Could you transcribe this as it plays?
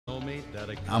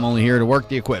I'm only here to work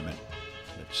the equipment.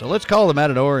 So let's call the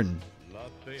Matador and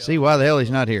see why the hell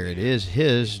he's not here. It is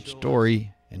his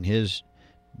story and his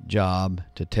job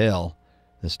to tell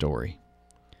the story.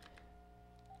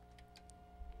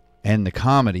 And the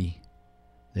comedy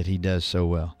that he does so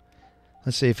well.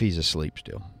 Let's see if he's asleep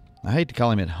still. I hate to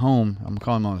call him at home. I'm going to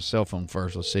call him on his cell phone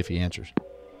first. Let's see if he answers.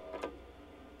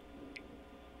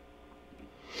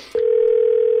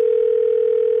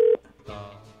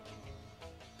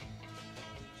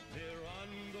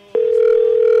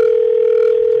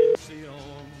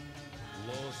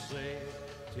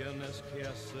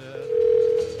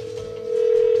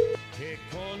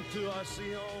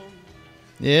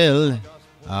 Yeah.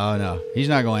 Oh, no. He's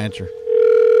not going to answer.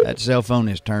 That cell phone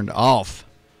is turned off.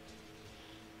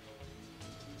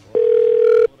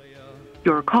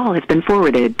 Your call has been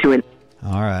forwarded to an...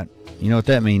 All right. You know what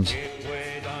that means.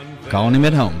 Calling him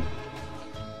at home.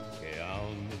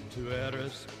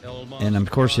 And,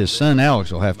 of course, his son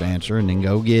Alex will have to answer and then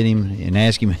go get him and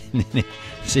ask him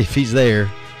see if he's there.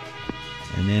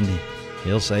 And then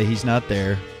he'll say he's not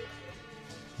there.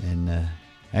 And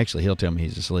actually, he'll tell me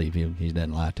he's asleep. He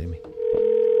doesn't lie to me.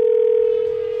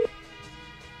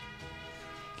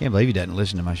 Can't believe he doesn't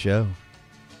listen to my show.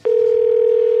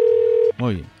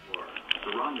 Well,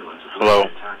 Hello.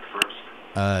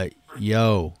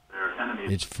 Yo,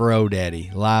 it's Fro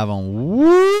Daddy live on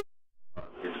Woo.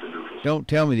 Don't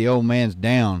tell me the old man's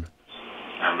down.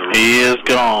 He is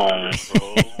gone,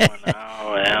 bro.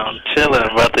 I'm chilling,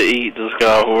 about to eat. Just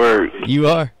got off work. You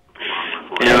are?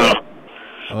 Yeah.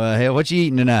 Well, hell, what you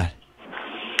eating tonight?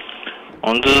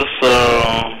 I'm just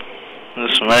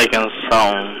making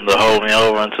something to hold me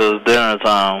over until it's dinner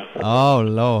time. Oh,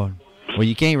 Lord. Well,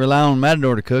 you can't rely on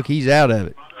Matador to cook. He's out of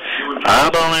it.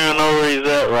 I don't even know where he's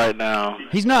at right now.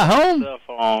 He's not home? Cell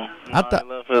phone. I thought... He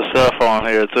left his cell phone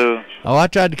here, too. Oh, I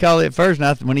tried to call it first,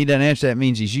 and when he doesn't answer, that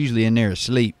means he's usually in there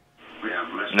asleep.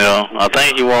 No, I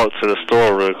think he walked to the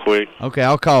store real quick. Okay,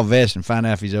 I'll call Vest and find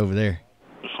out if he's over there.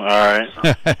 All right.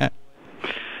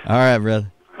 All right,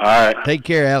 brother. All right. Take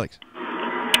care, Alex.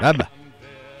 Bye-bye.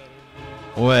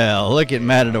 Well, look at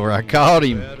Matador. I called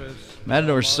him.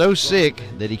 Matador's so sick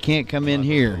that he can't come in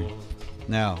here.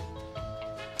 Now,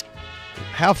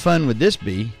 how fun would this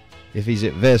be if he's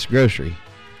at Vest's Grocery?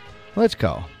 Let's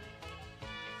call.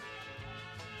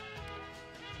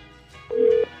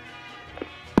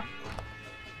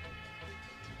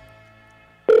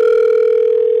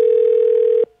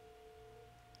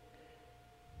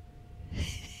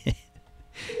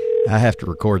 I have to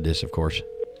record this, of course.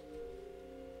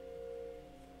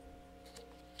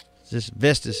 Is this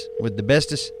Vestas with the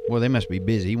bestest? Well, they must be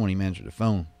busy. He won't even answer the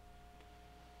phone.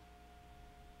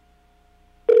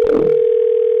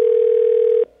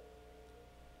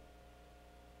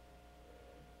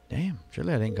 Damn,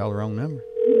 surely I didn't call the wrong number.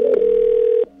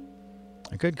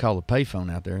 I could call the payphone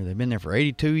out there. They've been there for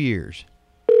 82 years.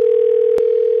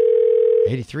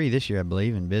 83 this year, I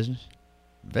believe, in business.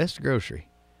 Vest Grocery.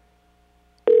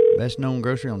 Best known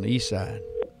grocery on the east side.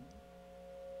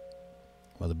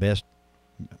 Well, the best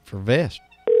for Vest.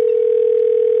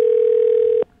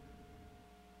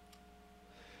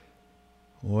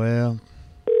 Well.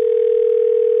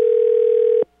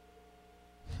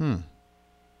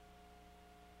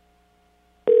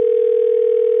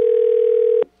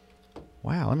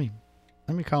 Wow, let me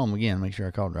call him again, make sure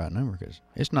I called the right number, because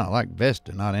it's not like Vest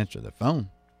to not answer the phone.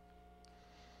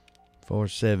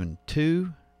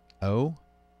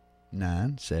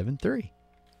 472-0973.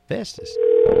 Vestas.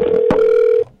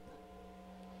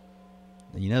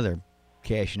 You know they're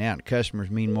cashing out, and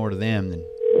customers mean more to them than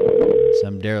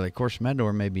some derelict. Of course,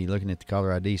 Matador may be looking at the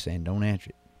caller ID saying, don't answer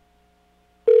it.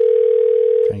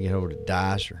 Trying to get over to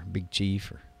Dice or Big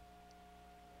Chief or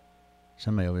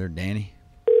somebody over there, Danny,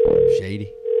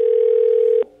 Shady,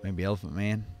 maybe Elephant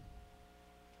Man.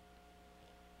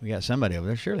 We got somebody over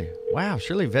there, surely. Wow,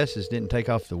 surely Vestas didn't take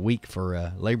off the week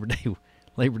for Labor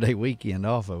Day weekend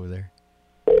off over there.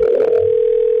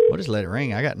 We'll just let it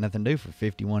ring. I got nothing to do for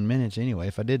 51 minutes anyway,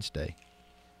 if I did stay,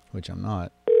 which I'm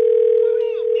not.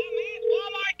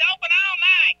 Walmart's open all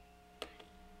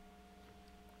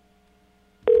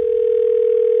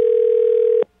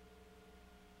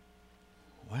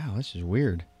night. Wow, this is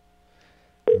weird.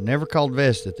 I've never called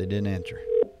Vest that they didn't answer.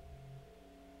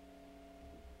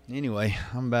 Anyway,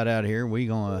 I'm about out of here. We're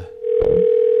going to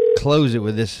close it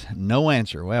with this no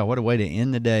answer. Wow, what a way to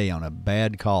end the day on a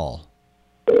bad call.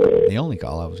 The only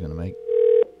call I was going to make.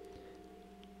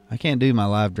 I can't do my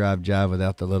live drive jive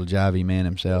without the little jivey man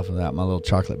himself, without my little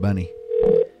chocolate bunny.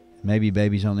 Maybe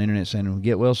babies on the internet saying, we'll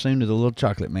get well soon to the little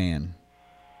chocolate man.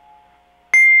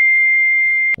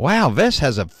 Wow, Vest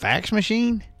has a fax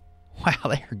machine? Wow,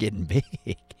 they are getting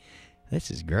big.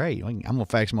 This is great. I'm going to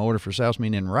fax my order for South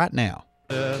Mean in right now.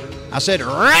 I said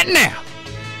right now.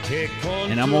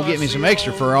 And I'm going to get me some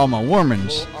extra for all my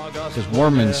Warmans, because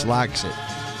Warmans likes it.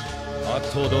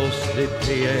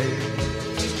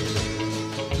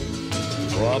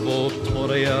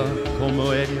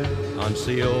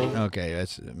 Okay,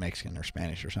 that's Mexican or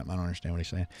Spanish or something. I don't understand what he's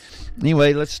saying.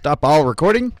 Anyway, let's stop all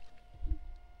recording.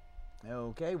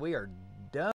 Okay, we are